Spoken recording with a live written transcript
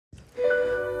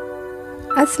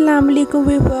Assalamualaikum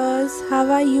viewers, how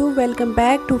are you? Welcome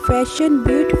back to Fashion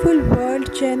Beautiful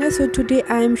World channel. So today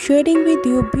I am sharing with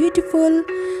you beautiful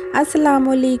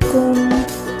Assalamualaikum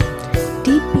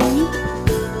DP,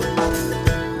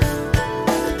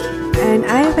 and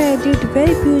I have added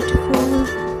very beautiful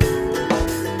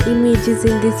images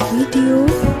in this video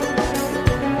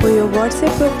for your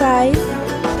WhatsApp profile.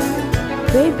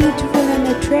 Very beautiful and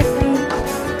attractive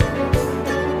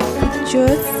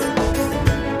pictures.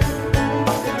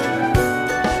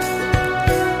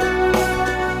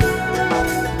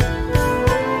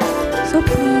 So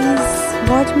please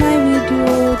watch my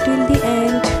video till the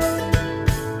end.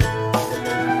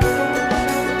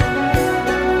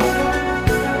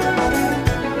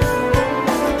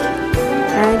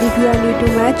 And if you are new to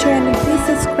my channel, please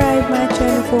subscribe my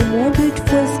channel for more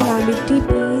beautiful Islamic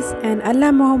DPs and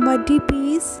Allah Muhammad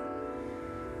DPs.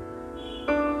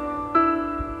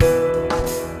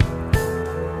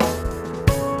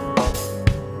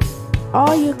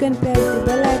 Or you can press the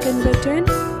bell icon button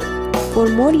for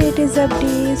more latest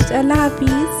updates. Allah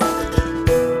Hafiz.